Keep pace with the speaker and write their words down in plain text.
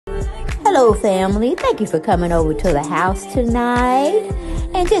Hello, family. Thank you for coming over to the house tonight.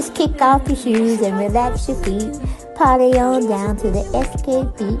 And just kick off your shoes and relax your feet. Party on down to the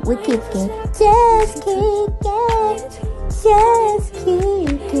SK beat. We're kicking. Just kicking. Just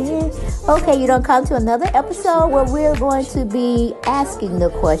kicking. Okay, you don't come to another episode where we're going to be asking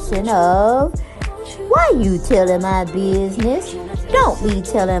the question of, why you telling my business? Don't be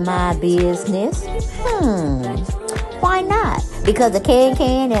telling my business. Why not? Because a can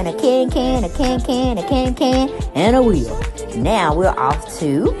and a can, a can, and a wheel. Now we're off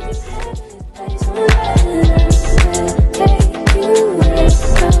to...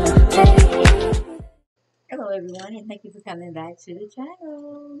 Hello everyone, and thank you for coming back to the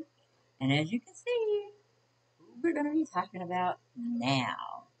channel. And as you can see, we're going to be talking about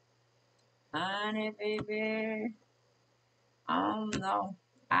now. Honey, baby. I don't know.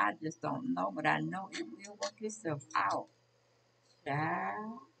 I just don't know, but I know it will work itself out.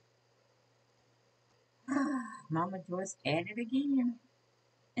 Child. Mama Joyce at it again.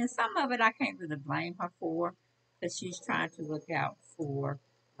 And some of it I can't really blame her for, because she's trying to look out for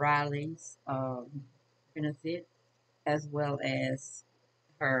Riley's benefit, as well as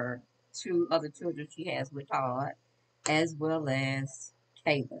her two other children she has with Todd, as well as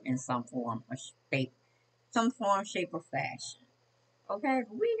Kayla in some form or shape or fashion. Okay,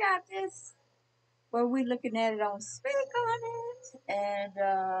 but we got this where we looking at it on Speak on It, and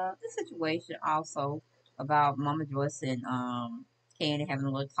the situation also about Mama Joyce and Kandi having a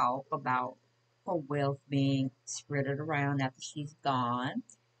little talk about her wealth being spread around after she's gone,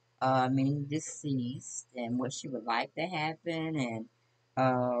 meaning deceased, and what she would like to happen, and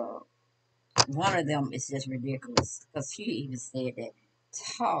one of them is just ridiculous because she even said that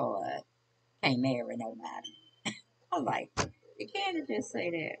Todd can't marry nobody. I'm like, you can't just say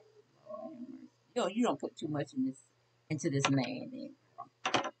that. You don't put too much into this man then.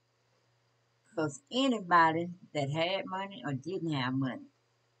 Because anybody that had money or didn't have money,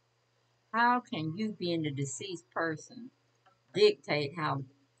 how can you, being the deceased person, dictate how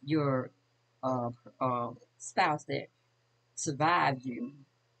your spouse that survived you,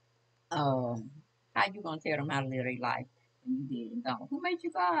 how you gonna tell them how to live their life when you dead and gone? Who made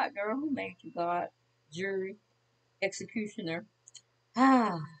you God, girl? Who made you God? Jury, executioner.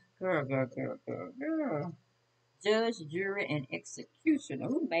 Ah, girl. Judge, jury, and executioner.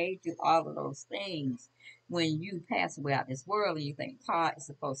 Who made you all of those things? When you pass away out this world and you think Todd is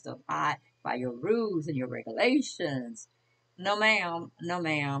supposed to abide by your rules and your regulations. No ma'am, no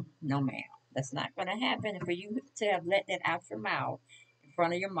ma'am, no ma'am. That's not going to happen. And for you to have let that out your mouth in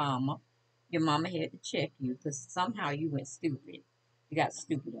front of your mama had to check you because somehow you went stupid. You got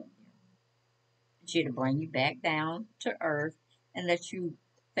stupid on you. She had to bring you back down to earth and let you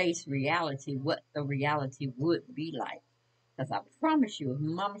face reality, what the reality would be like. Because I promise you, if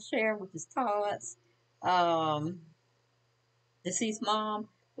Mama Sharon, which is Todd's deceased mom,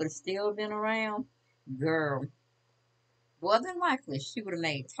 would have still been around, girl, more than likely she would have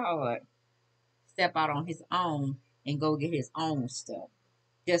made Todd step out on his own and go get his own stuff.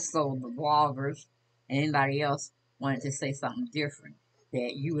 Just so the bloggers and anybody else wanted to say something different,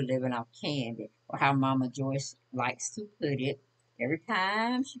 that you were living off Kandi, or how Mama Joyce likes to put it. Every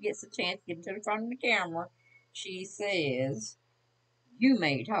time she gets a chance to get into the front of the camera, she says, you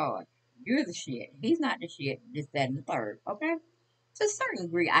made Todd. You're the shit. He's not the shit. This, that, and the third. Okay? To a certain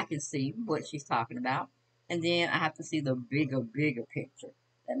degree, I can see what she's talking about. And then I have to see the bigger picture.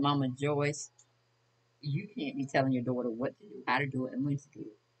 That Mama Joyce, you can't be telling your daughter what to do, how to do it, and when to do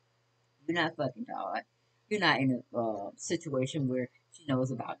it. You're not fucking Todd. You're not in a situation where she knows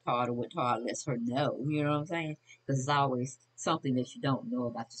about Todd or what Todd lets her know. You know what I'm saying? Because it's always something that you don't know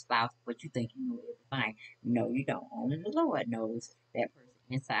about your spouse, but you think you know everything. No, you don't. Only the Lord knows that person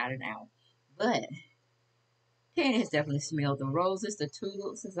inside and out. But Kandi has definitely smelled the roses, the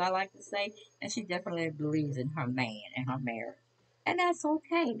tulips, as I like to say, and she definitely believes in her man and her marriage. And that's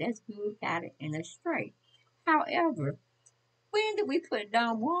okay. That's good. Got it. And that's straight. However, when did we put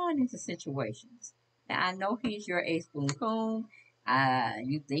Don Juan into situations? Now, I know he's your ace boom coon.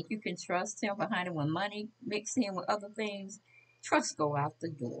 You think you can trust him behind it when money mixed in with other things? Trust go out the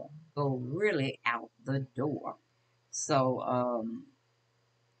door. Go really out the door. So,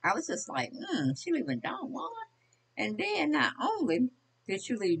 I was just like, she leaving Don Juan. And then not only did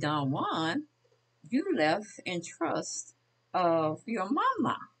you leave Don Juan, you left in trust of your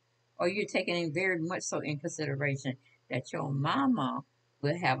mama. Or you're taking it very much so in consideration that your mama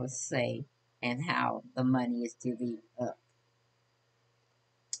will have a say in how the money is divvied up.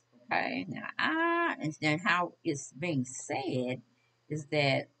 Okay, now and then how it's being said is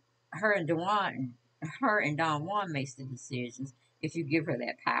that her and Don Juan makes the decisions if you give her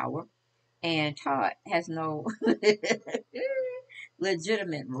that power. And Todd has no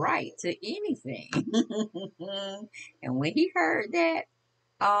legitimate right to anything. And when he heard that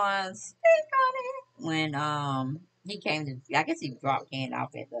on speak on it, when he came to, I guess he dropped Kandi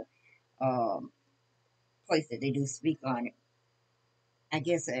off at the place that they do speak on it. I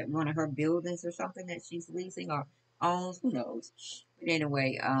guess at one of her buildings or something that she's leasing or owns, who knows. But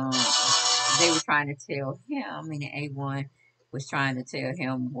anyway, they were trying to tell him, I mean, A1 was trying to tell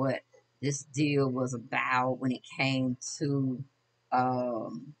him what this deal was about when it came to,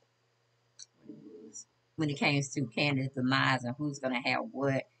 um, when it came to Candace's demise and who's going to have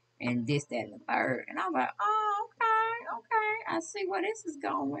what and this, that, and the third. And I'm like, oh, okay, I see where this is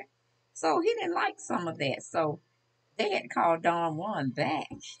going. So he didn't like some of that. So they had to call Don Juan back,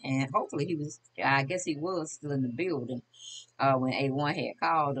 and hopefully he was. I guess he was still in the building when A1 had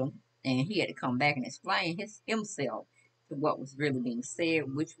called him, and he had to come back and explain himself to what was really being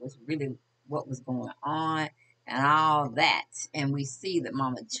said, which was really what was going on, and all that. And we see that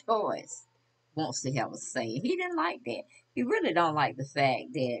Mama Joyce wants to have a say. He didn't like that. He really don't like the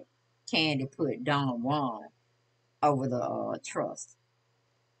fact that Kandi put Don Juan over the trust,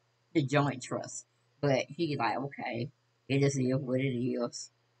 the joint trust. But he like, okay, it just is what it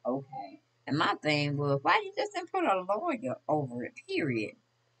is. Okay. And my thing was, why you just didn't put a lawyer over it, period?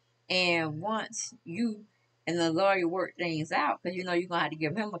 And once you and the lawyer work things out, because you know you're gonna have to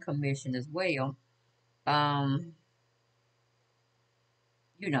give him a commission as well. Um,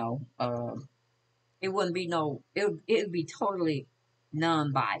 you know, it wouldn't be no, it would be totally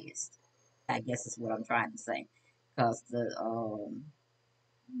non-biased. I guess is what I'm trying to say, because the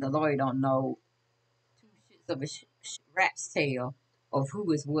lawyer don't know two shits of a rat's tail of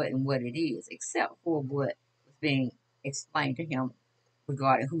who is what and what it is, except for what was being explained to him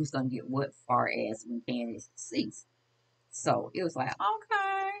regarding who's going to get what far as when Candace is deceased. So it was like,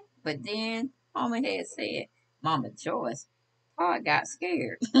 okay. But then Mama had said, Mama Joyce, Todd got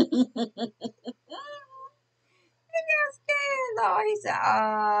scared. He got scared, Lord. He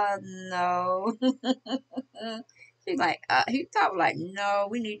said, no. She's like, he talked like, no,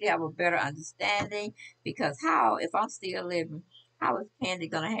 we need to have a better understanding because how, if I'm still living, how is Kandi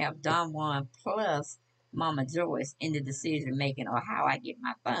gonna have Don Juan plus Mama Joyce in the decision making or how I get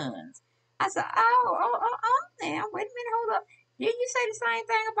my funds? I said, now wait a minute, hold up. Didn't you say the same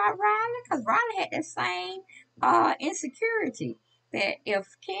thing about Riley? Because Riley had that same insecurity that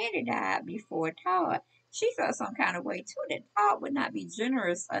if Kandi died before Todd, she felt some kind of way too that Todd would not be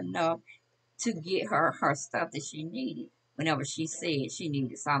generous enough to get her stuff that she needed whenever she said she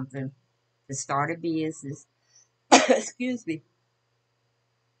needed something to start a business, excuse me,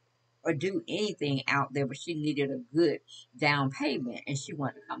 or do anything out there, but she needed a good down payment and she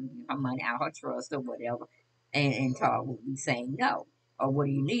wanted to come get her money out of her trust or whatever. And Todd would be saying no. Or what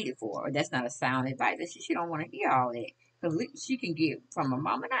do you need it for? Or that's not a sound advice. She don't want to hear all that. Because she can get from her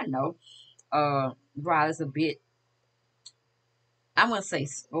mom, and I know Riley's a bit, I wouldn't say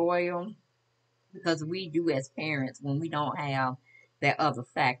spoiled, because we do as parents when we don't have that other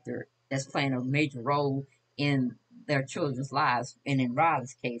factor that's playing a major role in their children's lives. And in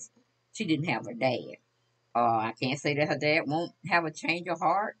Riley's case, she didn't have her dad. I can't say that her dad won't have a change of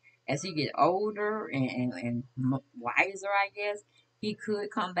heart as he get older and wiser. I guess he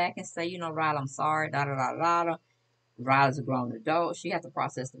could come back and say, you know, Riley, I'm sorry, da da da da da. Riley's a grown adult. She has to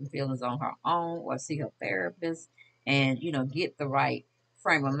process the feelings on her own or see her therapist and, you know, get the right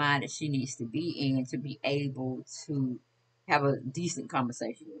frame of mind that she needs to be in to be able to have a decent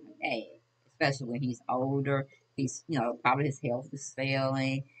conversation with her dad, especially when he's older. He's, you know, probably his health is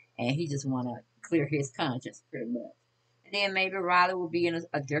failing and he just want to clear his conscience pretty much. And then maybe Riley will be in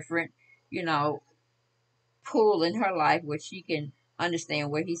a different, you know, pull in her life where she can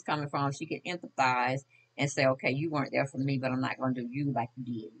understand where he's coming from. She can empathize and say, okay, you weren't there for me, but I'm not going to do you like you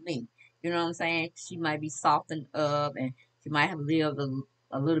did me. You know what I'm saying? She might be softened up and she might have lived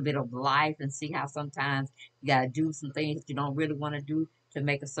a little bit of life and see how sometimes you got to do some things that you don't really want to do to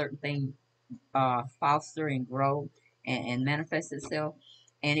make a certain thing foster and grow and manifest itself.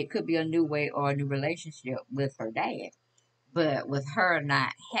 And it could be a new way or a new relationship with her dad. But with her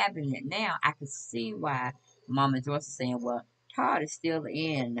not having it now, I could see why Mama Joyce is saying, well, Todd is still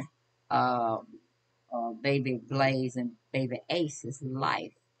in uh, Baby Blaze and Baby Ace's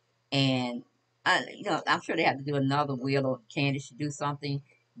life. And, you know, I'm sure they have to do another will or Candace should do something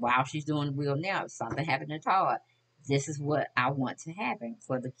while she's doing the will now. If something happened to Todd, this is what I want to happen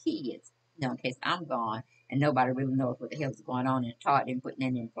for the kids. You know, in case I'm gone and nobody really knows what the hell is going on and Todd didn't put that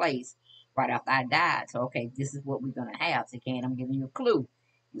in place right after I died. So, okay, this is what we're going to have. So, I'm giving you a clue.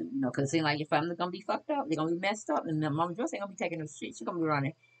 You know, because it seems like your family's going to be fucked up. They're going to be messed up. And Mama Joyce ain't going to be taking no shit. She's going to be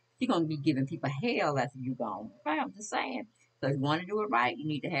running You're gonna be giving people hell after you gone. Okay, I'm just saying. So if you want to do it right, you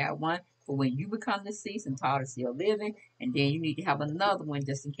need to have one for when you become deceased and Todd is still living, and then you need to have another one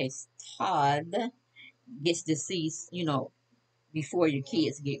just in case Todd gets deceased. Before your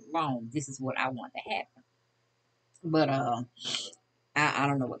kids get grown. This is what I want to happen. But I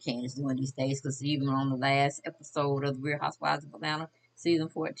don't know what Candace doing these days because even on the last episode of the Real Housewives of Atlanta, season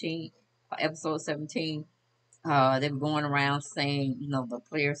 14, episode 17, they were going around saying, the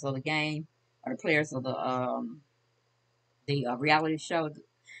players of the game or the players of the reality show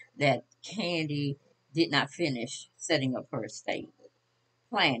that Kandi did not finish setting up her estate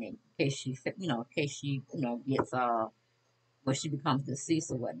planning in case she gets when she becomes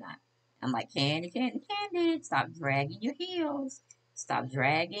deceased or whatnot. I'm like, Kandi, Kandi, Kandi, stop dragging your heels. Stop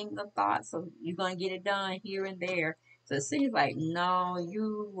dragging the thoughts of you're going to get it done here and there. So it seems like, no,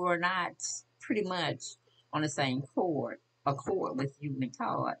 you were not pretty much on the same accord with you and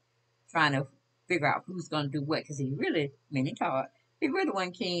Todd, trying to figure out who's going to do what. Because Todd, he really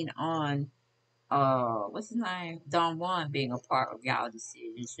wasn't keen on, what's his name? Don Juan being a part of y'all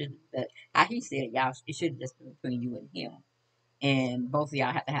decision. But how he said it, y'all, it should have just been between you and him, and both of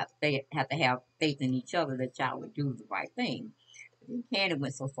y'all have faith in each other that y'all would do the right thing. But then Candy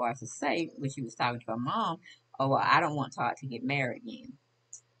went so far as to say when she was talking to her mom, "Oh, well, I don't want Todd to get married again."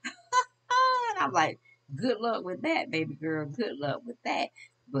 And I'm like, "Good luck with that, baby girl. Good luck with that."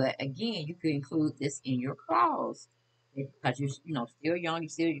 But again, you could include this in your clause because you're still young, you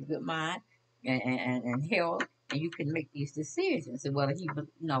still your good mind and health, and you can make these decisions. And whether he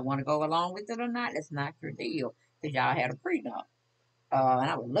want to go along with it or not, that's not your deal because y'all had a prenup. And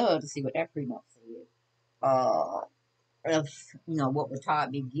I would love to see what that prenup said. If what would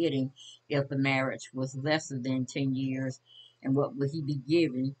Todd be getting if the marriage was lesser than 10 years, and what would he be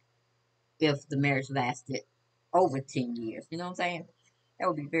giving if the marriage lasted over 10 years? You know what I'm saying? That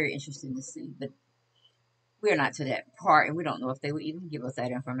would be very interesting to see. But we're not to that part, and we don't know if they would even give us that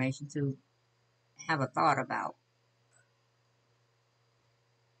information to have a thought about.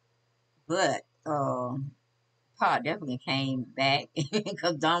 But Todd definitely came back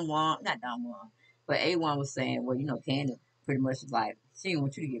because not Don Juan, but A1 was saying, well, Candy pretty much was like, she didn't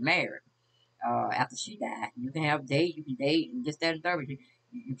want you to get married after she died. You can you can date, and just that and third,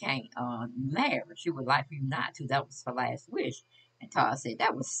 you can't marry. She would like you not to. That was her last wish. And Todd said,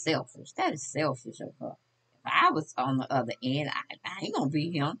 that was selfish. That is selfish of her. If I was on the other end, I ain't going to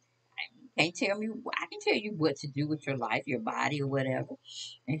be him. Can't tell me. I can tell you what to do with your life, your body, or whatever.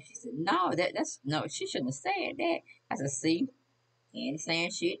 And she said, "No, that's no." She shouldn't have said that. I said, "See, ain't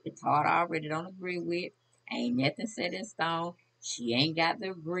saying shit that Todd already don't agree with. Ain't nothing set in stone. She ain't got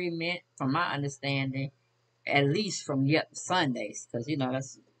the agreement, from my understanding, at least from yet Sundays, because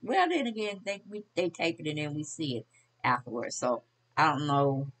that's well. Then again, they tape it and then we see it afterwards. So I don't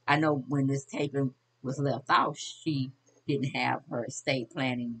know. I know when this taping was left off, she didn't have her estate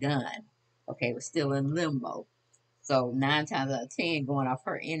planning done. Okay, it was still in limbo. So 9 times out of 10, going off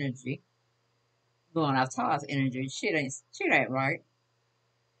her energy, going off Todd's energy, shit ain't right.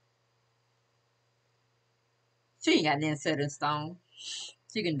 She ain't got nothing set in stone.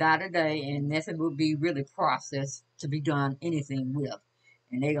 She can die today, and nothing will be really processed to be done anything with.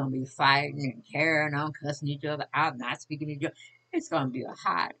 And they're gonna be fighting and carrying on, cussing each other out, not speaking to each other. It's gonna be a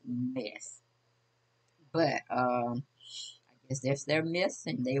hot mess. But I guess that's their mess,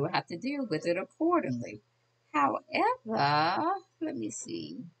 and they will have to deal with it accordingly. However, let me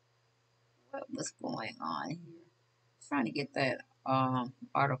see what was going on here. Trying to get that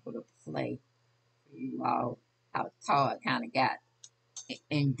article to play for you all. How Todd kind of got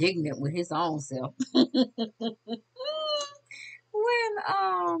indignant with his own self when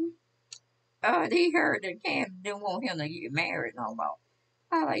he heard that Cam didn't want him to get married no more.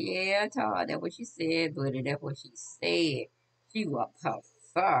 I was like, yeah, Todd, that's what she said, buddy. That's what she said. She would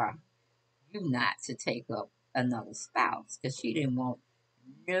prefer you not to take up another spouse because she didn't want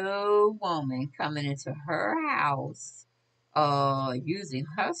no woman coming into her house using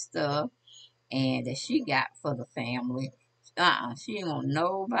her stuff and that she got for the family. She didn't want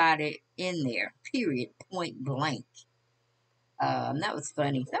nobody in there, period, point blank. That was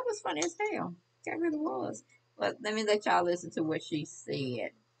funny. That was funny as hell. That really was. But let me let y'all listen to what she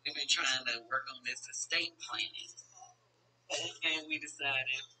said. We've been trying to work on this estate planning. And we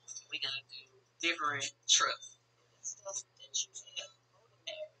decided we're going to do different trusts. Stuff that you have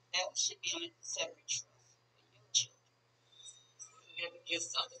that should be on a separate trust for your children. We have to give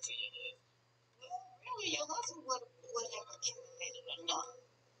something to you. Well, really, your husband would have accumulated enough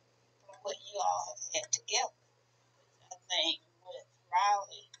for what you all have had together. I think with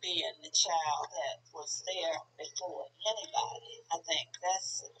Riley being the child that was there before anybody, I think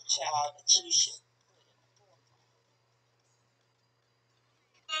that's the child child that you should put in the forefront.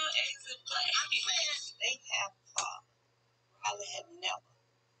 They have a father. Riley had never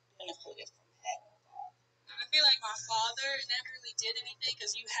benefited from having a father. I feel like my father never really did anything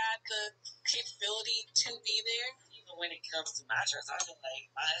because you had the capability to be there. Even when it comes to my trust, I feel like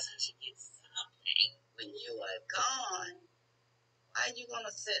my husband should get something. When you are gone, why are you going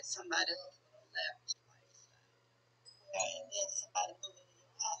to set somebody up with a lavish lifestyle? And then somebody move into your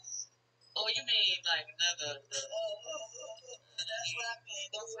house. Oh, you mean like another... that's what I mean.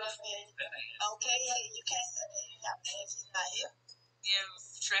 That's what I mean. Okay, hey, you can't say that if he's not here.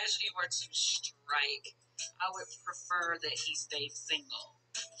 If tragedy were to strike, I would prefer that he stay single.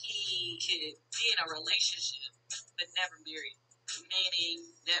 He could be in a relationship, but never married.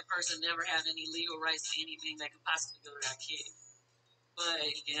 Meaning that person never had any legal rights to anything that could possibly go to our kid.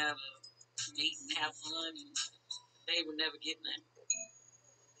 But he can have a date and have fun, and they would never get nothing.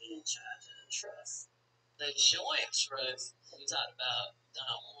 Be in charge of the trust. The joint trust we talked about, Don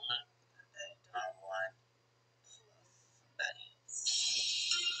Juan. Don Juan plus somebody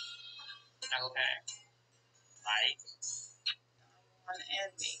else. Okay. Like Don Juan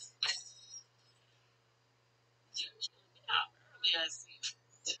and me. You out early, I see.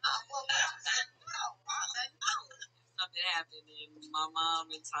 Well, something happened, and my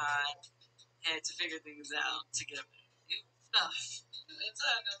mom and Todd had to figure things out together. It was tough. And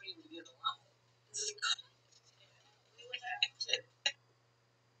Todd don't even get along.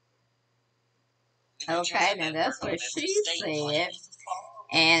 Okay, now that's what she said.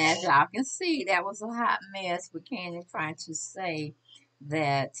 And as y'all can see, that was a hot mess with Kandi trying to say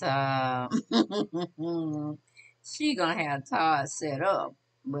that she gonna have Todd set up,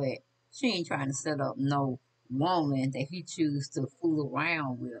 but she ain't trying to set up no woman that he choose to fool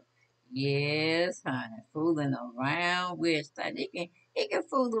around with. Yes, honey, fooling around with stuff. He can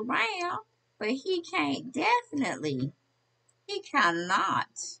fool around, but he can't definitely. He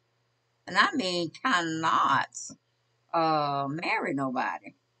cannot, and I mean cannot, marry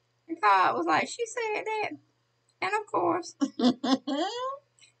nobody. And Todd was like, she said that. And of course,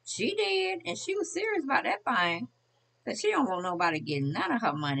 she did. And she was serious about that thing. Because she don't want nobody getting none of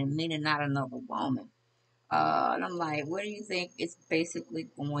her money, meaning not another woman. And I'm like, what do you think is basically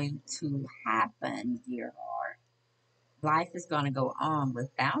going to happen, dear heart? Life is going to go on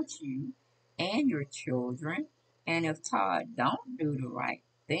without you and your children. And if Todd don't do the right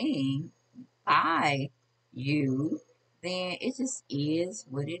thing by you, then it just is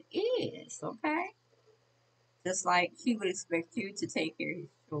what it is, okay? Just like he would expect you to take care of his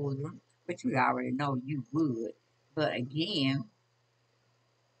children, which we already know you would. But again,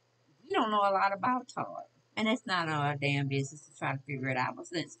 we don't know a lot about Todd. And it's not our damn business to try to figure it out. But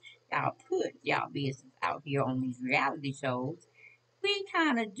since y'all put y'all business out here on these reality shows, we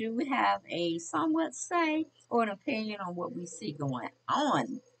kind of do have a somewhat say or an opinion on what we see going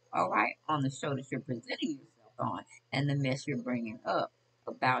on, all right, on the show that you're presenting yourself on and the mess you're bringing up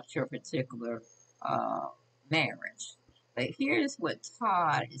about your particular uh, marriage. But here's what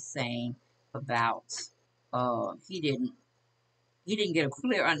Todd is saying about he didn't get a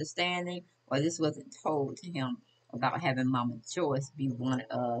clear understanding or this wasn't told to him about having Mama Joyce be one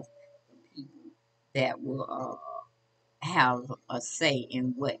of the people that will have a say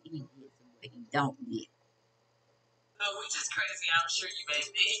in what he gets and what he don't get. Which is crazy, I'm sure you may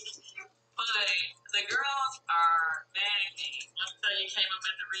think. But the girls are mad at me. Once they came up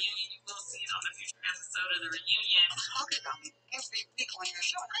at the reunion, you will see it on the future episode of the reunion. Talking about me every week on your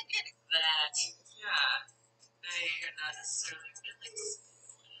show, and I get it. That, yeah, they are not necessarily feelings.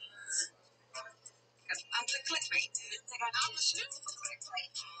 Because I'm the clickbait. Didn't think I was shooting for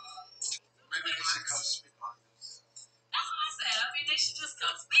clickbait. Maybe they should come speak on this. That's what I said. I mean, they should just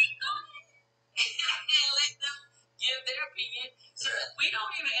come speak on it. And let them give their opinion. So we don't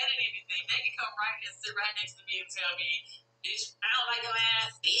even edit anything. They can come right and sit right next to me and tell me, bitch, I don't like your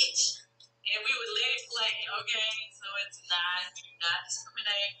ass, bitch. And we would let it play, okay? So it's not, we do not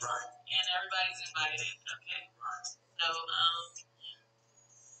discriminate. Right. And everybody's invited, okay? Right. So, all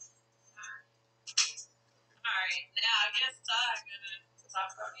right. Now, I guess Todd gonna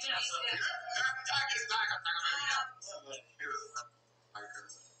talk about him.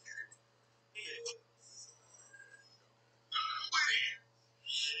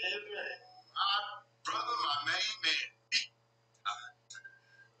 Brother, my main man.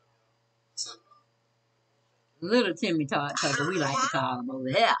 Little Timmy Todd Tucker, we like to call him over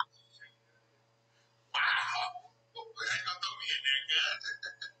here. Wow. We ain't gonna throw me in there, God.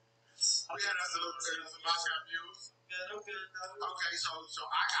 We had us a little Moscow views. Okay, so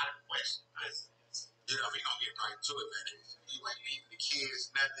I got a question. You know, we gonna get right to it, man. You ain't leaving the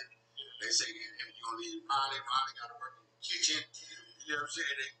kids, nothing. They say if you gonna leave Molly gotta work in the kitchen. You know what I'm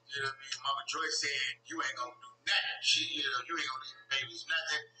saying? You know what I mean? Mama Joy said you ain't gonna do nothing. You ain't gonna leave the babies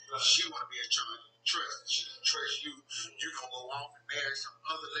nothing. She wanna be in charge of the trust. She gonna trust you. You gonna go off and marry some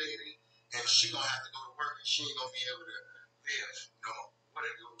other lady, and she gonna have to go to work, and she ain't gonna be able to live. No, what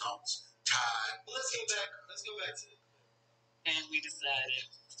are your thoughts, Todd? Well, let's go back to it. And we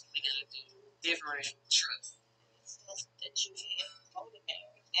decided we're gonna do different trusts. Stuff that you have told the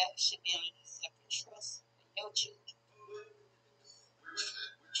marriage that should be on a separate trust for your children.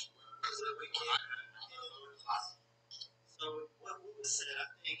 So what was said, I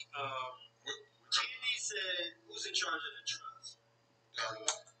think Kandi said, who's in charge of the trust?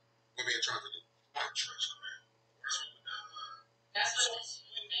 We'll be in charge of the trust, correct? That's what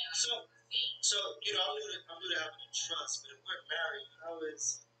so you know, I'm new to having a trust, but if we're married, how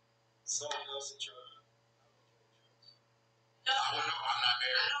is someone else in charge? No, I don't know. I'm not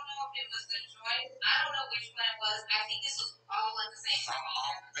married. I don't know if it was the choice. I don't know which one it was. I think this was all at the same time.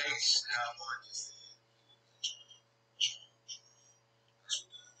 All based on just the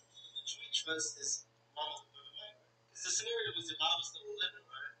joint trust is mama with the man. Because the scenario was if I was still living,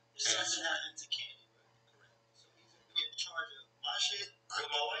 right? If something happened to Kandi, right? Correct. So he's going to be in charge of my shit with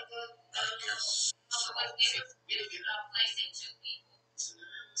my wife, though? Yes. So what if it's placing two people? The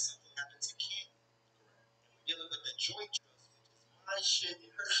scenario is something happened to Kandi. Correct. And we're dealing with the joint trust, which is my shit and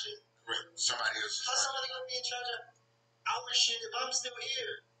her shit. Correct. Somebody else. How's somebody going to be in charge of our shit if I'm still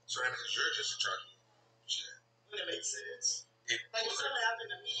here? So that means you're just in charge of your shit. Wouldn't that make sense? Like if something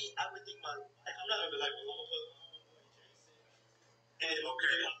happened to me, I would think I'm not gonna be like, well, I'm gonna put my homeboy Jason and my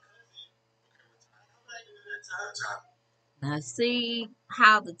cousin. I'm not gonna do that time. Now, see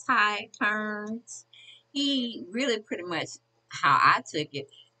how the tide turns? He really pretty much, how I took it,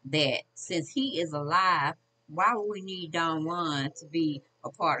 that since he is alive, why would we need Don Juan to be a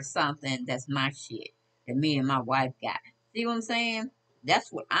part of something that's my shit that me and my wife got? See what I'm saying?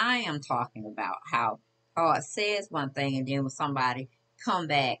 That's what I am talking about. How God says one thing, and then when somebody come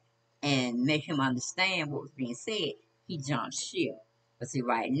back and make him understand what was being said, he jumps ship. But see,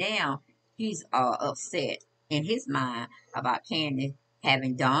 right now, he's upset in his mind about Kandi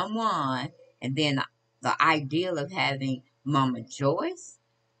having Don Juan, and then the ideal of having Mama Joyce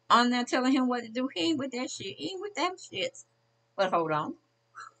on there telling him what to do. He ain't with that shit. He ain't with them shits. But hold on.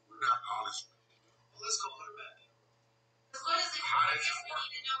 We're not honest. Let's call her back. What is it? How does it work?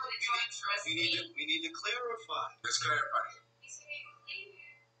 We need to know what it's joint trust means. We need to clarify. Let's clarify.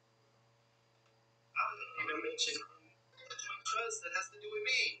 I'm going to mention a joint trust that has to do with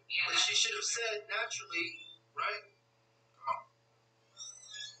me. Yeah. But she should have said naturally, right?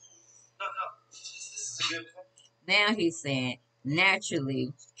 No. This is a good point. Now he's saying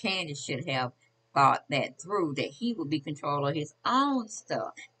naturally Kandi should have thought that through, that he would be control of his own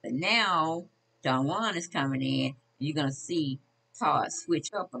stuff. But now Don Juan is coming in, you're gonna see Todd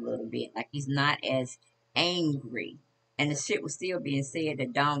switch up a little bit. Like he's not as angry. And the shit was still being said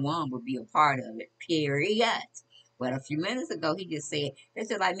that Don Juan would be a part of it. Period. But a few minutes ago he just said this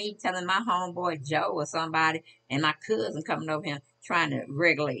is like me telling my homeboy Joe or somebody and my cousin coming over here trying to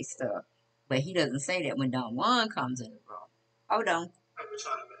regulate stuff. But he doesn't say that when Don Juan comes in the room. Hold on. We need to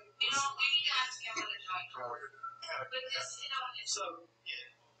ask him what a joint trust. But this, so,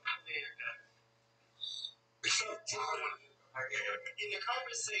 in the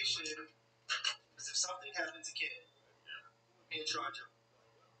conversation, as if something happened to Kid, who would be in charge of?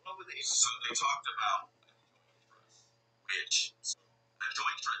 What would they? So they talked about which a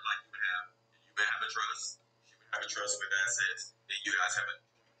joint trust, like you would have a trust, she would have a trust with assets, then you guys have a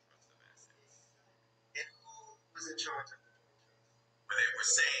trust of assets. And who was in charge of the joint trust? What they were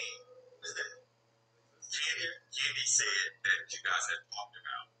saying was that Kandi said that you guys had talked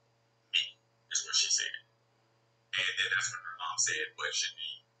about me, is what she said. And then that's when her mom said, what should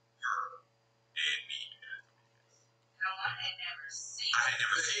be her and me. No, I had never seen it. I had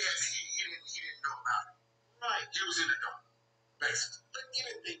never seen it. He didn't know about it. Right. He was in the dark, basically. But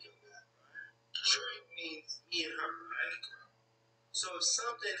even think of that, right? Sure. It means me and her, right? So if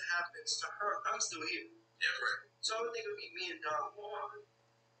something happens to her, I'm still here. Yeah, correct. So I would think it would be me and Don Juan.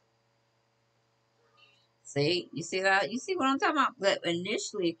 See, you see that? You see what I'm talking about? But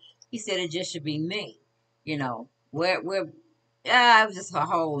initially, he said it just should be me. You know, it was just a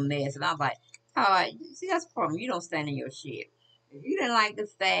whole mess. And I was like, Todd, see, that's the problem. You don't stand in your shit. If you didn't like the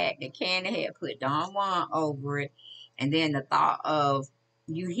fact that Kandi had put Don Juan over it, and then the thought of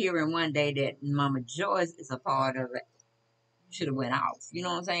you hearing one day that Mama Joyce is a part of it, You should have went off. You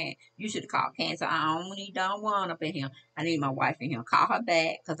know what I'm saying? You should have called Kandi. So I don't need Don Juan up in here. I need my wife in here. Call her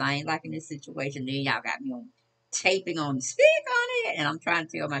back because I ain't liking this situation. Then y'all got me on taping on the stick on it, and I'm trying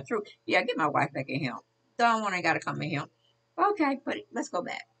to tell my truth. Yeah, get my wife back in here. Don Juan ain't got to come in here. Okay, but let's go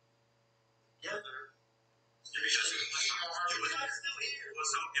back. So, in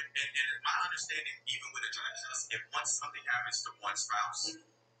my understanding, even with a joint trust, if once something happens to one spouse,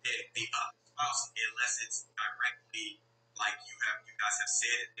 then the other spouse, unless it's directly like you guys have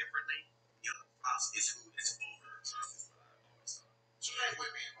said it differently, the other spouse is who is over the trust. Is what I've always thought. So right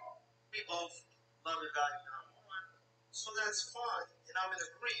with me, we both love and value number one, so that's fine, and I'm in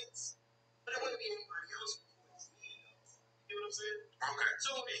agreement. But it wouldn't be anybody else before it's me. You know what I'm saying? Okay.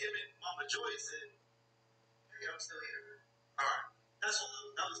 So it would be him and Mama Joyce, and hey, I'm still here. All right. That's all.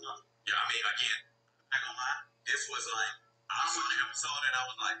 That was nothing. Yeah, I mean, again, I'm not gonna lie. This was like, I saw the episode and I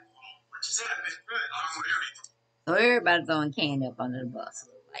was like, what just happened? So everybody throwing Kandi up under the bus.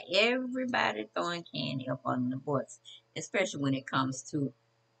 Like everybody throwing Kandi up under the bus, especially when it comes to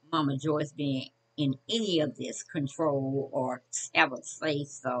Mama Joyce being in any of this control or have a say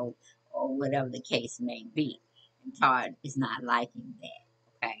so or whatever the case may be. And Todd is not liking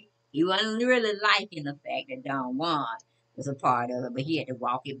that. Okay. He wasn't really liking the fact that Don Juan was a part of it, but he had to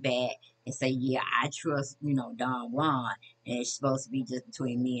walk it back and say, yeah, I trust, Don Juan, and it's supposed to be just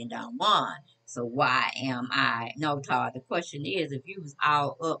between me and Don Juan. So why am I? No, Todd, the question is, if you was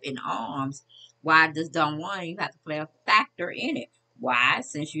all up in arms, why does Don Juan even have to play a factor in it? Why?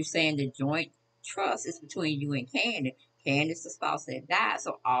 Since you're saying the joint trust is between you and Kandi. Candace, the spouse that died,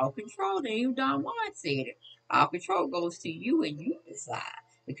 so all control, then you Don Juan said it. All control goes to you and you decide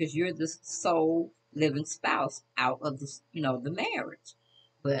because you're the sole living spouse out of the marriage.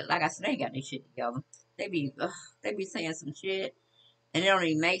 But like I said, they ain't got their shit together. They be they be saying some shit and it don't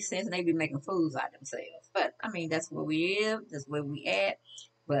even make sense and they be making fools out of themselves. But I mean that's where we live, that's where we at.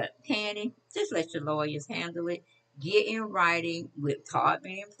 But Kandi, just let your lawyers handle it. Get in writing with Todd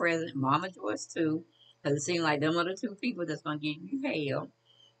being present, Mama Joyce too, because it seems like them are the two people that's gonna give you hell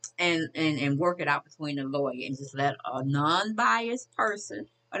and work it out between the lawyer and just let a non-biased person,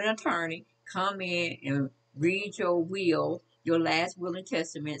 an attorney, come in and read your will, your last will and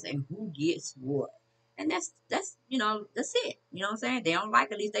testaments, and who gets what. And that's it. You know what I'm saying? They don't like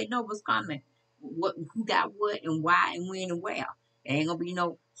it, at least they know what's coming, who got what and why and when and where. There ain't gonna be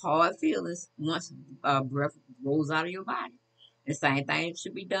no hard feelings once breath rolls out of your body. The same thing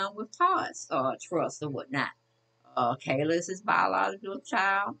should be done with Todd's trust or whatnot. Kayla is his biological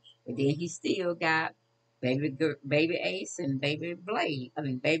child, but then he still got baby Ace and baby Blaze. I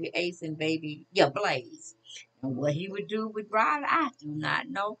mean, baby Ace and Blaze. And what he would do with Ryder, I do not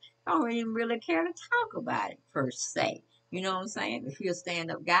know. I don't even really care to talk about it per se. You know what I'm saying? If he's a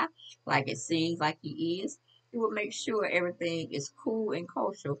stand-up guy, like it seems like he is, he would make sure everything is cool and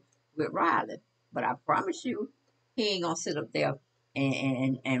kosher with Riley. But I promise you, he ain't gonna sit up there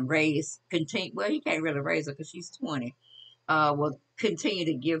and raise continue. Well, he can't really raise her because she's 20. Will continue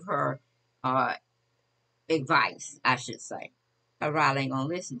to give her uh advice, I should say. But Riley ain't gonna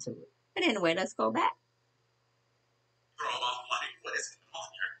listen to it. But anyway, let's go back. Throw him off like, what is going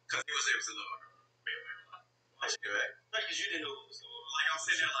on here? Because it was a little. Why'd you do it? Because you didn't know what was going on. Like I was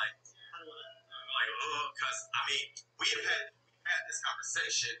sitting there like, oh, because I mean, we had this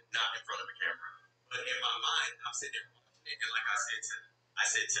conversation not in front of a camera, but in my mind, I'm sitting there watching it, and like I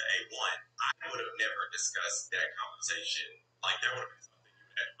said to A1, I would have never discussed that conversation. Like that would have been something you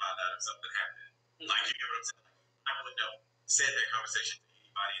would have to find out if something happened. Like you get what I'm saying? Like, I wouldn't have said that conversation to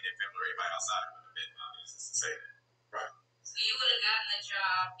anybody in their family or anybody outside. It would have been my business to say that. Right. So you would have gotten the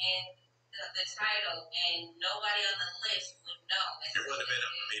job and the title, and nobody on the list would know. It wouldn't have been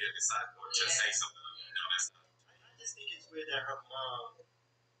up for me to decide or just say something like that. No, that's not. I just think it's weird that her mom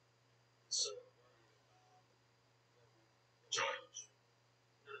is so worried about George.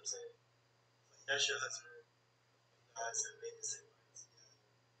 You know what I'm saying? Like, that's your husband. You guys have made the same rights together.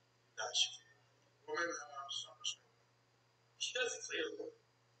 You guys should figure it out. Well, maybe her mom's so much better. She doesn't clearly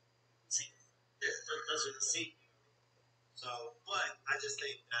see. Yeah, that's what you see. So, but I just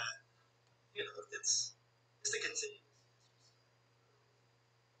think that, it's the continuous.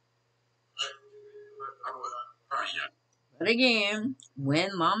 But again,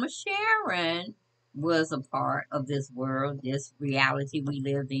 when Mama Sharon was a part of this world, this reality we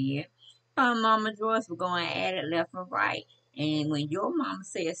lived in, her Mama Joyce was going at it left and right. And when your mama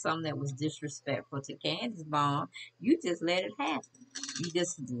said something that was disrespectful to Candace's mom, you just let it happen. You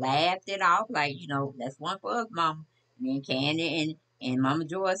just laughed it off like, that's one for us, mama. And then Candy and Mama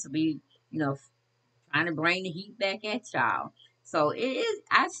Joyce will be, trying to bring the heat back at y'all. So it is.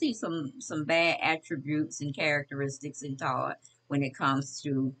 I see some bad attributes and characteristics in Todd when it comes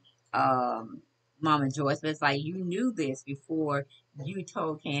to um, Mama Joyce. But it's like you knew this before you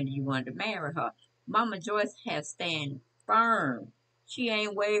told Kandi you wanted to marry her. Mama Joyce has stand firm. She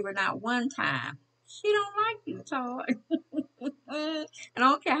ain't wavered not one time. She don't like you, Todd. And I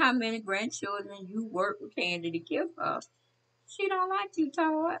don't care how many grandchildren you work with Kandi to give her. She don't like you,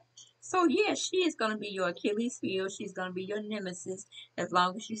 Todd. So yeah, she is gonna be your Achilles heel. She's gonna be your nemesis as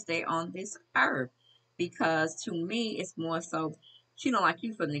long as you stay on this earth. Because to me, it's more so she don't like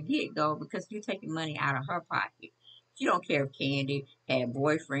you from the get go because you're taking money out of her pocket. She don't care if Kandi had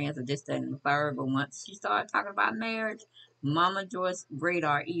boyfriends or this, that, and the third. But once she started talking about marriage, Mama Joy's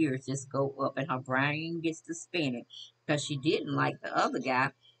radar ears just go up and her brain gets to spinning because she didn't like the other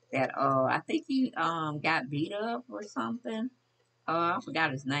guy that I think he got beat up or something. I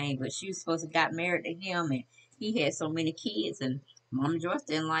forgot his name, but she was supposed to got married to him, and he had so many kids, and Mama Joyce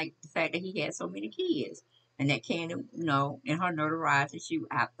didn't like the fact that he had so many kids, and that Kandi, in her notoriety, she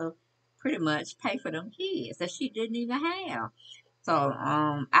would have to pretty much pay for them kids that she didn't even have. So,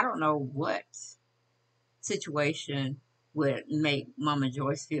 I don't know what situation would make Mama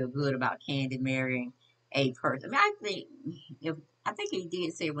Joyce feel good about Kandi marrying a person. I think if I think he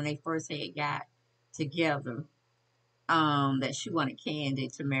did say when they first had got together that she wanted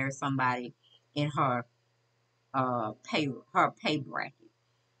Kandi to marry somebody in her pay bracket.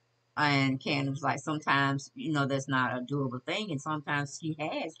 And Kandi was like, sometimes, that's not a doable thing, and sometimes she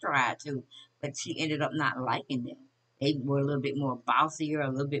has tried to, but she ended up not liking them. They were a little bit more bossier, a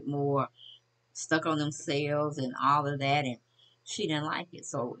little bit more stuck on themselves and all of that, and she didn't like it.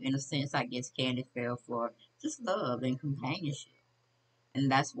 So in a sense, I guess Kandi fell for just love and companionship, and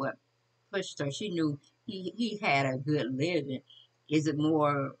that's what pushed her. She knew he had a good living. Is it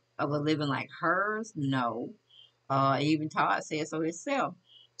more of a living like hers? No. Even Todd said so himself.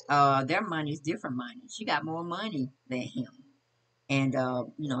 Their money is different money. She got more money than him. And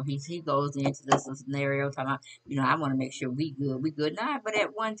he goes into this scenario talking about, I want to make sure we good now. But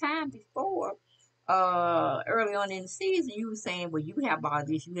at one time before, early on in the season, you were saying, well, you have all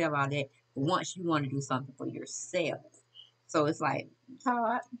this, you have all that, but once you want to do something for yourself. So it's like,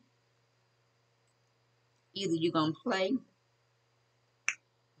 Todd, either you're gonna play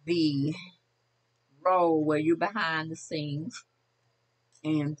the role where you're behind the scenes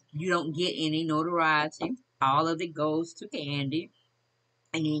and you don't get any notoriety. All of it goes to Kandi.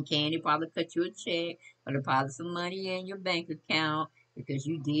 And then Kandi probably cut you a check or deposit some money in your bank account because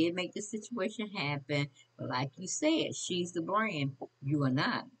you did make the situation happen. But like you said, she's the brand. You are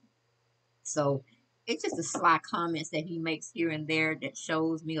not. So it's just the sly comments that he makes here and there that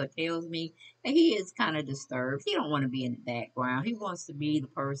shows me or tells me that he is kind of disturbed. He don't want to be in the background. He wants to be the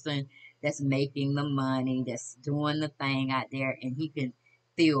person that's making the money, that's doing the thing out there, and he can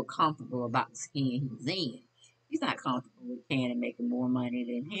feel comfortable about the skin he's in. He's not comfortable with Candy making more money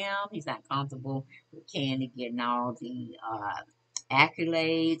than him. He's not comfortable with Candy getting all the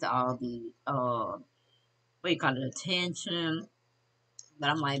accolades, all the what do you call it, attention. But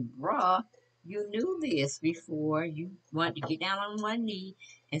I'm like, bruh, you knew this before. You wanted to get down on one knee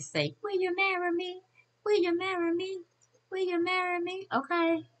and say, will you marry me? Will you marry me? Will you marry me?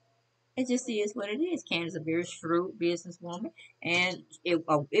 Okay. It just is what it is. Candace is a very shrewd businesswoman, and it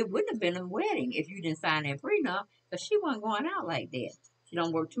wouldn't have been a wedding if you didn't sign that prenup, because she wasn't going out like that. She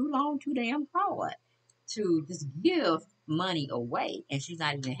don't work too long, too damn hard to just give money away, and she's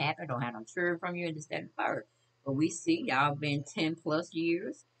not even happy. Don't have no children from you, and this, that, and third. But we see y'all been 10 plus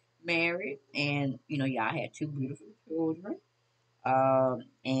years married, and y'all had two beautiful children,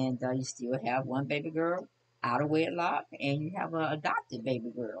 and you still have one baby girl out of wedlock, and you have an adopted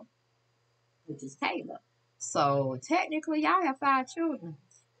baby girl, which is Taylor. So technically, y'all have 5 children.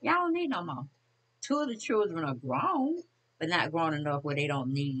 Y'all don't need no more. Two of the children are grown, but not grown enough where they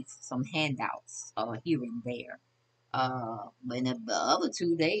don't need some handouts here and there. But the other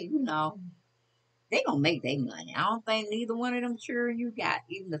two, they gonna make their money. I don't think neither one of them children you got,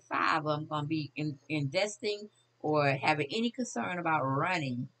 even the 5 of them, gonna be investing or having any concern about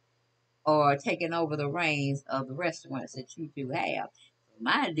running or taking over the reins of the restaurants that you two have.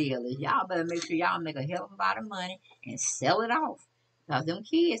 My deal is y'all better make sure y'all make a hell of a lot of money and sell it off. Because them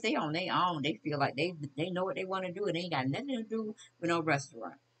kids, they on their own. They feel like they know what they want to do and they ain't got nothing to do with no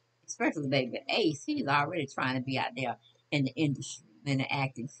restaurant. Especially baby Ace, he's already trying to be out there in the industry, in the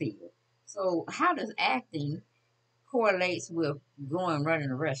acting field. So how does acting correlates with going running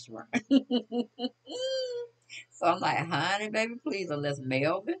a restaurant? So I'm like, honey, baby, please, unless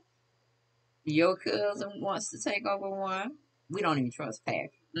Melvin, your cousin, wants to take over one, we don't even trust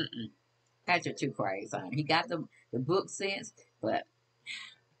Patrick. Mm-mm. Patrick too crazy, honey. He got the book sense, but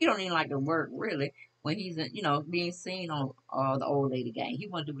he don't even like to work really when he's being seen on the old lady gang. He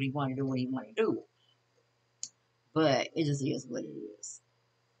want to do what he want to do when he want to do it, but it just is what it is.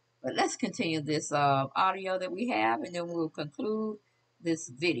 But let's continue this audio that we have, and then we'll conclude this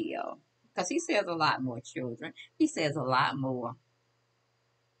video because he says a lot more. Children, he says a lot more.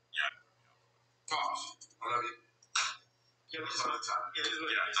 I love you. Yeah, we just all the time. Yeah, I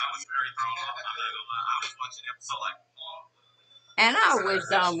was very thrown off. I'm not gonna lie. I was watching the episode like, and I wish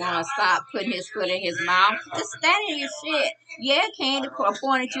Don want to stop putting his foot in his mouth. Just stand in your shit. Yeah, Kandi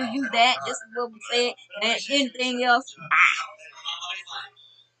pointed to you that. Just what we said. And anything else.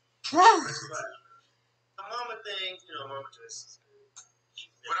 the mama thing, mama just.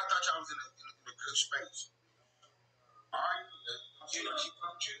 But I thought y'all was in a good space. All right, keep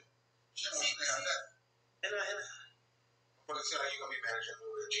up, Jim. See that. And but it's you gonna be managing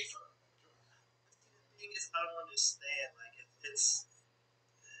with G for. The thing is, I don't understand. Like it's.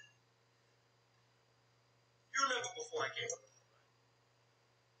 You remember before I came up,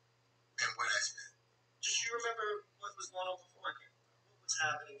 and what has been? Just you remember what was going on before I came up? What was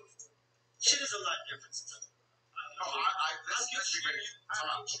happening before? Shit is a lot different since I'm. No, let's be ready.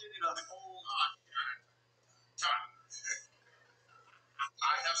 I'm treated a whole time.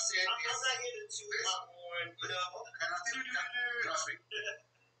 I have said this. I'm not here to toot my horn, Trust me.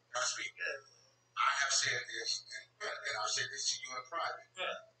 Trust me. I have said this, and I'll say this to you in private.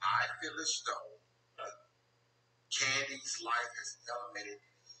 I feel as though Kandi's life has elevated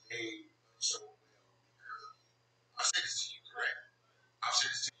me so well. I'll say this to you, correct? I'll say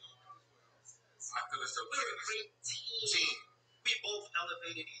this to you. I feel as though we're a great team. We both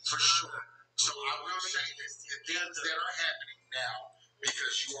elevated each other. For sure. So I will say this: the things that are happening now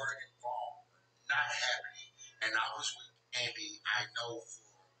because you are involved, not happening. And I was with Kandi, I know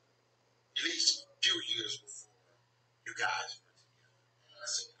for at least a few years before you guys were together. And I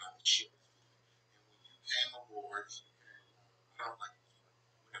said how the shit was moving. And when you came aboard, I don't like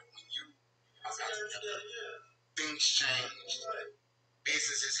when you guys got together, things changed.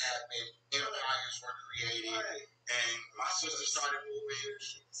 Businesses happened, empires were created, and my sister started moving.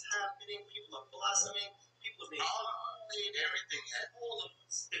 It's happening, people are blossoming, people are being everything happened. All of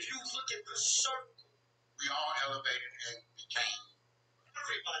us. If you look at the circle, we all elevated and became.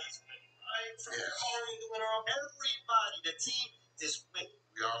 Everybody's winning, right? From Kari to winner, everybody, the team is winning.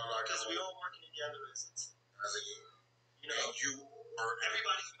 We all are because we all working together as a team. As a unit. And you are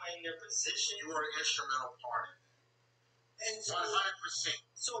everybody's playing their position. You are an instrumental part of it. And 100%.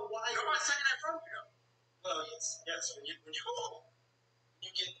 So why? Nobody's taking that from you, though. Well, yes. When you get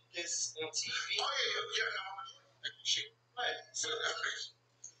this on TV. Oh yeah. No, I'm like shit. Right. So that's crazy.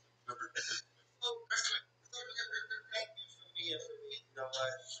 Thank you for being for me. You know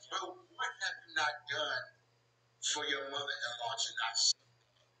what? Well, what have you not done for your mother-in-law to not see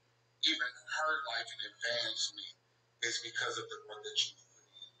even her life and advancement is because of the work that you put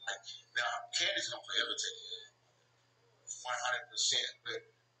in. Like now, Kandi's gonna forever take it 100%, but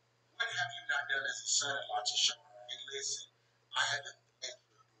what have you not done as a son-in-law to show her, hey, listen, I have to make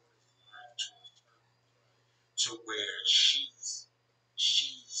your daughter's life to where she's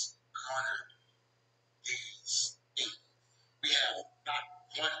honored these things. We have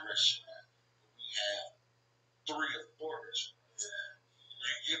not one restaurant, but we have 3 or 4 restaurants.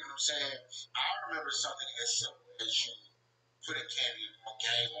 You get what I'm saying? I remember something as simple as you putting Kandi on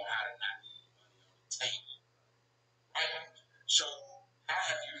game on how to not leave money on the table. Right? So how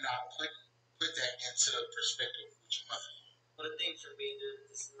have you not put that into perspective with your mother? Well, the thing for me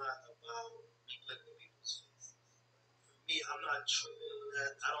is not about me putting people's faces. For me, I'm not tripping on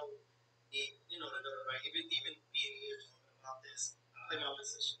that. I don't need, the right. Even being here talking about this, I play my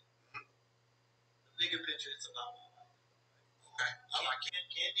position. The bigger picture is about my life. Okay. I like it.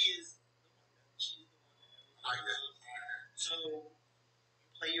 Kandi is the one. She's the one. I like that. So you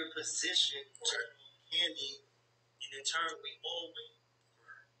play your position to Kandi, and in turn, we all win.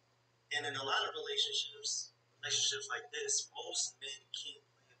 And in a lot of relationships like this, most men can't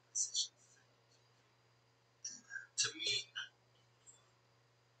play a position. To me,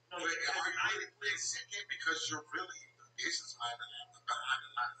 because you're really a businessman behind a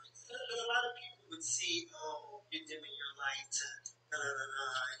lot of things. A lot of people would see, you're dimming your light to How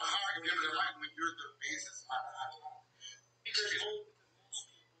are you dimming the light when you're the businessman behind a lot of things? Because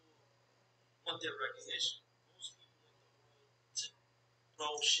most people want their recognition. Most people want the world to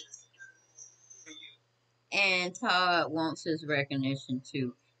throw shit for you. And Todd wants his recognition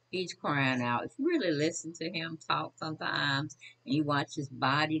too. He's crying out. If you really listen to him talk sometimes and you watch his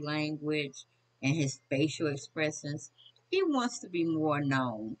body language and his facial expressions, he wants to be more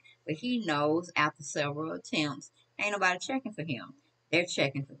known. But he knows after several attempts, ain't nobody checking for him. They're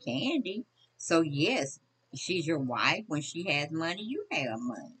checking for Kandi. So yes, she's your wife. When she has money, you have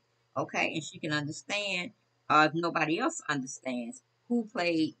money. Okay, and she can understand. If nobody else understands who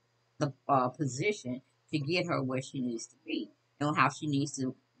played the position to get her where she needs to be, and how she needs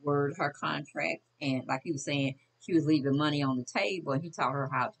to word her contract. And like he was saying, she was leaving money on the table, and he taught her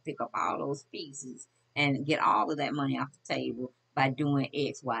how to pick up all those pieces and get all of that money off the table by doing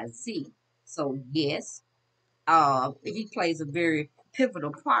X, Y, Z. So yes, he plays a very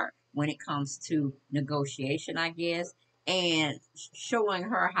pivotal part when it comes to negotiation, I guess, and showing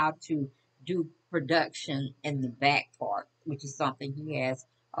her how to do production in the back part, which is something he has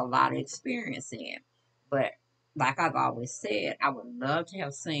a lot of experience in. But like I've always said, I would love to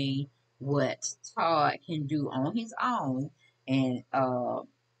have seen what Todd can do on his own and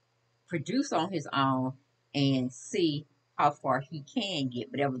produce on his own and see how far he can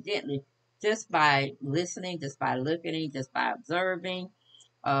get. But evidently, just by listening, just by looking, just by observing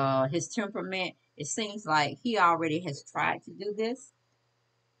his temperament, it seems like he already has tried to do this.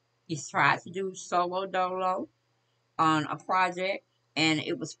 He's tried to do solo dolo on a project, and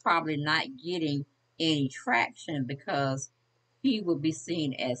it was probably not getting any traction because he would be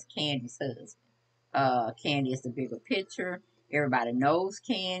seen as Kandi's husband. Kandi is the bigger picture. Everybody knows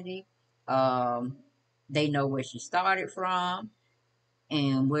Kandi. Um, they know where she started from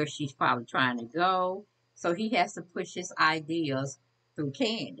and where she's probably trying to go. So he has to push his ideas through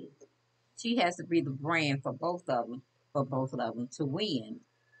Kandi. She has to be the brand for both of them to win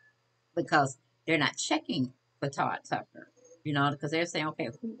because they're not checking for Todd Tucker, because they're saying, okay,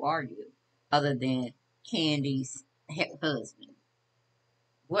 who are you other than Kandi's husband?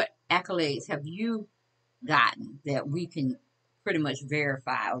 What accolades have you gotten that we can pretty much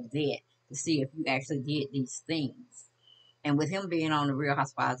verify or vet to see if you actually did these things? And with him being on the Real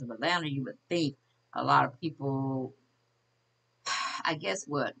Housewives of Atlanta, you would think a lot of people, I guess,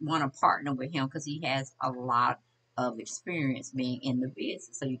 would want to partner with him because he has a lot of experience being in the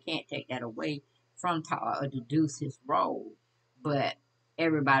business. So you can't take that away from Todd or deduce his role. But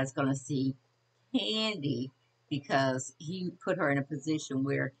everybody's going to see Kandi because he put her in a position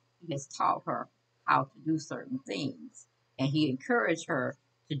where he has taught her how to do certain things and he encouraged her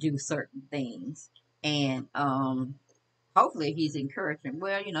to do certain things. And hopefully he's encouraging.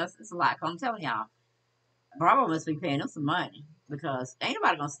 Well, it's a lot. I'm telling y'all, Bravo must be paying them some money because ain't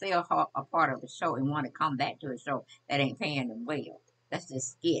nobody gonna stay a part of the show and want to come back to a show that ain't paying them well. That's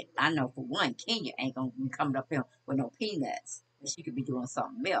just it. I know for one, Kenya ain't gonna be coming up here with no peanuts, and she could be doing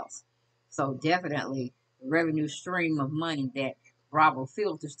something else. So definitely, the revenue stream of money that Bravo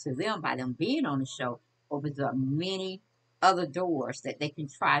filters to them by them being on the show opens up many other doors that they can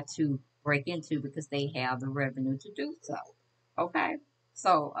try to break into because they have the revenue to do so. Okay,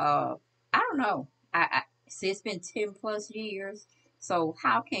 so I don't know. I See, it's been 10 plus years. So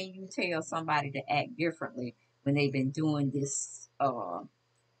how can you tell somebody to act differently when they've been doing this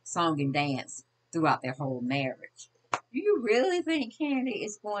song and dance throughout their whole marriage? Do you really think Kandi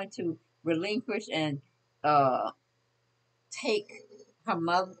is going to relinquish and uh, take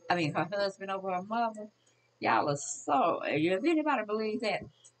her husband over her mother? Y'all are if anybody believes that,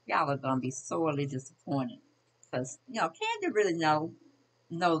 y'all are going to be sorely disappointed. Because, Kandi really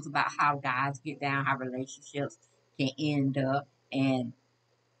knows about how guys get down, how relationships can end up, and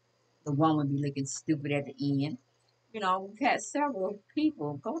the woman be looking stupid at the end. We've had several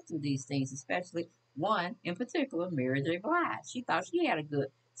people go through these things, especially one in particular, Mary J. Blige. She thought she had a good,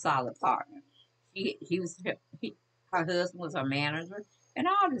 solid partner. Her husband was her manager, and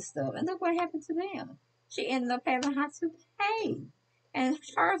all this stuff. And look what happened to them. She ended up having her to pay. And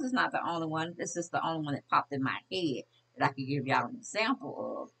hers is not the only one. This is the only one that popped in my head that I could give y'all an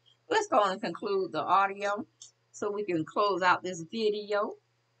example of. Let's go on and conclude the audio so we can close out this video.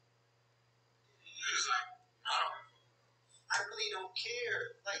 I really don't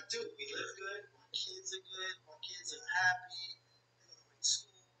care. Like, dude, we live good. My kids are good. My kids are happy. They're going to great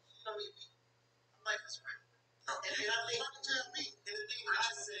schools. My life is great. And I think, and the thing that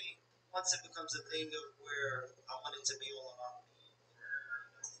I say, once it becomes a thing of where I want it to be all about me,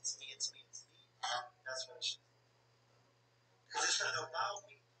 it's me, it's me, it's me. That's what it should be. Because it's not about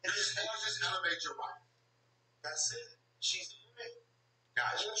me. And as long as just elevate your wife. That's it. She's the brand.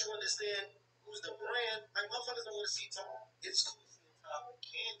 Guys, once you understand who's the brand, like motherfuckers don't want to see Tom. It's cool seeing Tom with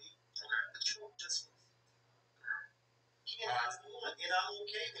Kandi, but you don't just want to see Kandi. Candy's the one, and I'm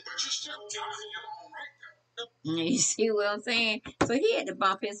okay with it. But you're still doing your own right now. You see what I'm saying? So he had to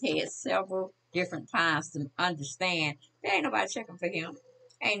bump his head several different times to understand there ain't nobody checking for him.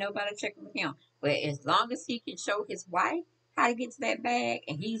 Ain't nobody checking for him. But as long as he can show his wife how to get to that bag,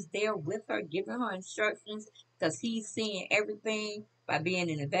 and he's there with her, giving her instructions because he's seeing everything by being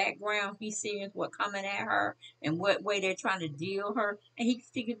in the background. He's seeing what coming at her and what way they're trying to deal her, and he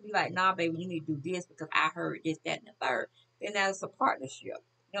still could be like, "Nah, baby, you need to do this because I heard this, that, and the third." Then that's a partnership.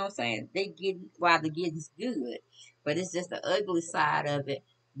 You know what I'm saying? They get while the getting's good, but it's just the ugly side of it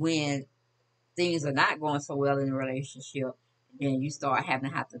when things are not going so well in the relationship. Then you start having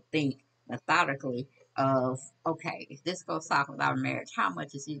to have to think methodically of, okay, if this goes south with our marriage, how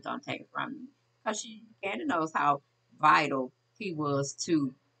much is he gonna take from me? Because she kind of knows how vital he was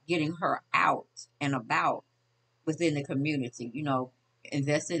to getting her out and about within the community.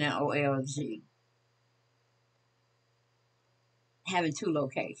 Investing in OLG, having two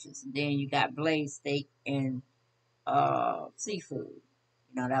locations. Then you got Blaze Steak and seafood.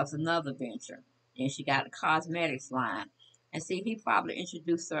 That was another venture. Then she got a cosmetics line. And see, he probably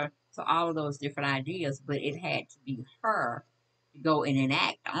introduced her to all of those different ideas, but it had to be her to go and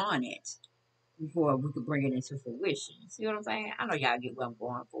enact on it before we could bring it into fruition. See what I'm saying? I know y'all get where I'm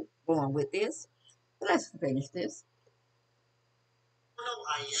going with this. But let's finish this. No,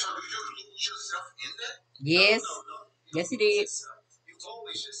 I am. So do you lose yourself in that? Yes. No, no, no. Yes, he did. You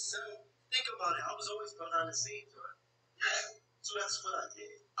always yourself. Think about it. I was always behind the scenes, right? Yeah. So that's what I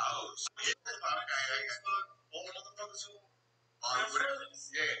did. Oh, so yeah. Facebook, all the motherfuckers who are friends.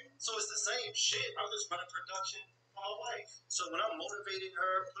 Yeah. So it's the same shit. I'm just running production for my wife. So when I'm motivating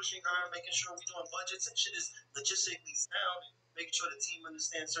her, pushing her, making sure we're doing budgets and shit is logistically sound, and making sure the team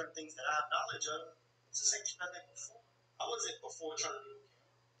understands certain things that I have knowledge of, it's the same shit I did before. I wasn't before trying to do it.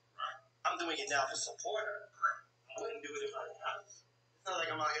 Right. I'm doing it now to support her. Right. I wouldn't do it if I didn't have to. It's not like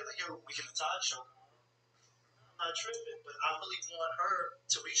I'm out here like, yo, we can a Todd show. I'm not tripping, but I really want her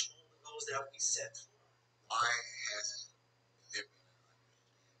to reach all the goals that we set for her. Why hasn't there been an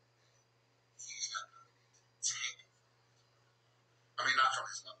understanding that he's not going to take it from his mother? I mean, not from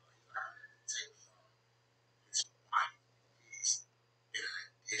his mother. He's not going to take it from his wife. He's in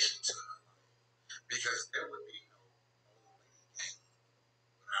addition to her life. Because there would be no old lady gang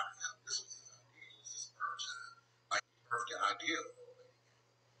without him. This was his idea. He was his first, like, he birthed the idea of old lady gang.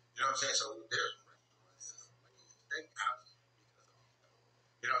 You know what I'm saying? So there's restaurants, steakhouses because of him.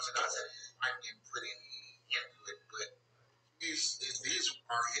 You know what I'm saying? Not that I didn't put any into it, but these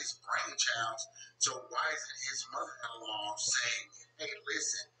are his brainchilds. So why isn't his mother-in-law saying, "Hey,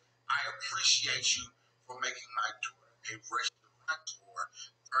 listen, I appreciate you for making my daughter a restaurateur,"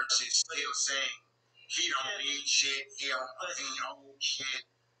 versus still saying he don't need shit, he don't own shit.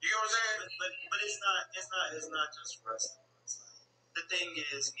 You know what I'm saying? But it's not just restaurants. The thing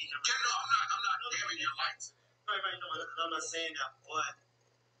is, I'm not giving your lights. Right, no, I'm not saying that, but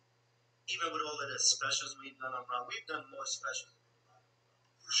even with all of the specials we've done on Raw, we've done more specials.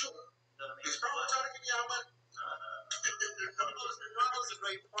 For sure. You know what I mean? Is Bravo trying to give me our money? Bravo's a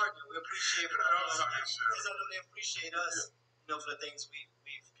great partner. We appreciate it. Because I know they appreciate us, for the things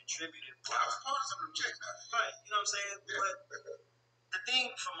we've contributed. Well, I was part of some of them checks now. Right, you know what I'm saying? Yeah. But the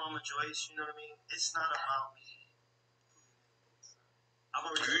thing for Mama Joyce, you know what I mean? It's not about me.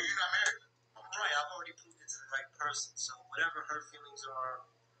 You're not married. Right, I've already proved it to the right person. So whatever her feelings are,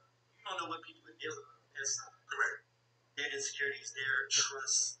 you don't know what people are dealing with. It's correct. Their insecurities, their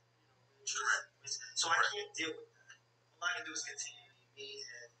trust. Correct. So I can't deal with that. All I can do is continue to be me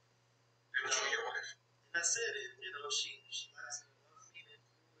and your wife. And that's it. She likes me, loves me, and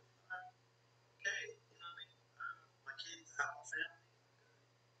okay. You know what I mean? My kids, I have my family.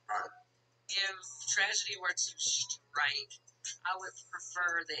 Right. If tragedy were to strike, I would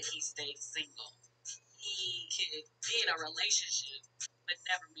prefer that he stay single. He could be in a relationship, but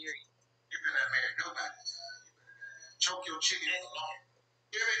never marry. You better not marry nobody. You better choke your chicken alone.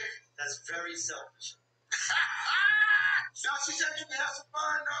 Hear me? That's very selfish. Now she said you can have some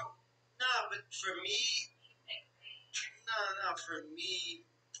fun, though. No, but for me,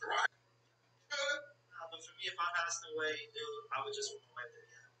 right? Good. No, but for me, if I passed away, dude, I would just want my wife to be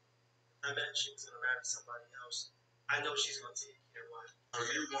happy. I bet she was gonna marry somebody else. I know she's gonna take care of her. So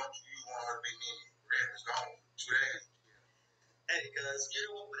you want her to be me? Red was gone 2 days. Hey, because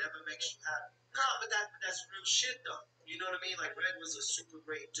whatever makes you happy. No, but that's real shit though. You know what I mean? Like Red was a super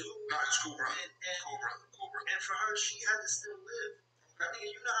great dude. No, he's cool brother. Cool brother. And for her, she had to still live. Okay. I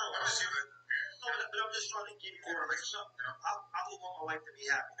mean, you know how I see it. No, but I'm just trying to give you more relationship. I would want my wife to be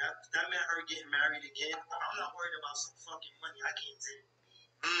happy. That meant her getting married again. I'm not worried about some fucking money. I can't take it.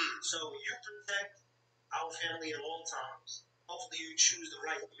 So you protect our family at all times. Hopefully you choose the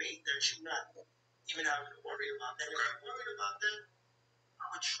right mate that you're not even having to worry about that. If you're worried about that,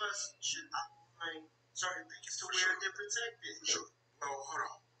 our trust should outline certain things to where they're protected. Sure. Well, hold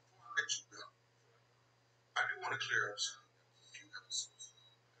on. Before I let you go, I do want to clear up something.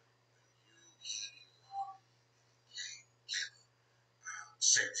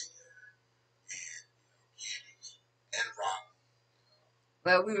 Cynthia and Ron.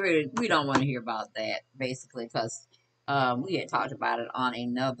 But we don't want to hear about that basically because we had talked about it on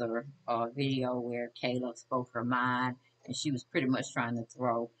another video where Kayla spoke her mind and she was pretty much trying to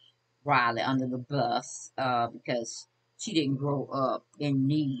throw Riley under the bus because she didn't grow up in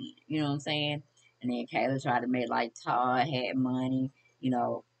need. You know what I'm saying? And then Kayla tried to make like Todd had money, you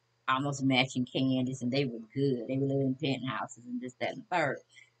know, almost matching Candies, and they were good. They were living in penthouses and this, that, and the third.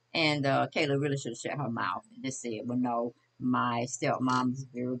 And Kayla really should have shut her mouth and just said, well, no, my stepmom is a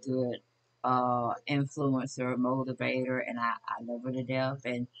very good influencer, motivator, and I love her to death.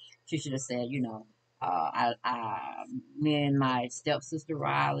 And she should have said, you know, me and my stepsister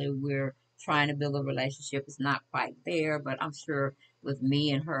Riley, we're trying to build a relationship. It's not quite there, but I'm sure with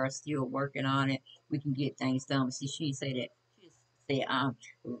me and her still working on it, we can get things done. See, she said that. She said,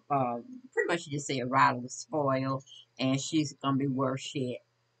 pretty much she just said Riley was spoiled and she's gonna be worse shit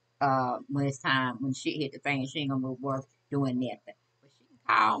when it's time when shit hit the fan, she ain't gonna be worth doing nothing. But she can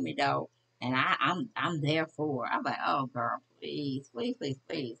call me though, and I'm there for her. I'm like, oh girl, please, please, please,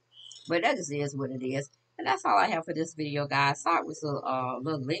 please. But that just is what it is, and that's all I have for this video, guys. Sorry it was a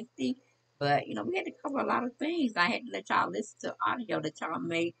little lengthy, but you know we had to cover a lot of things. I had to let y'all listen to audio that y'all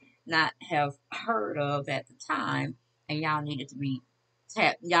may not have heard of at the time, and y'all needed to be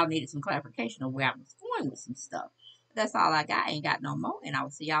y'all needed some clarification of where I was going with some stuff. That's all I got. I ain't got no more. And I will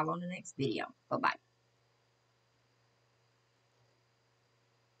see y'all on the next video. Bye bye.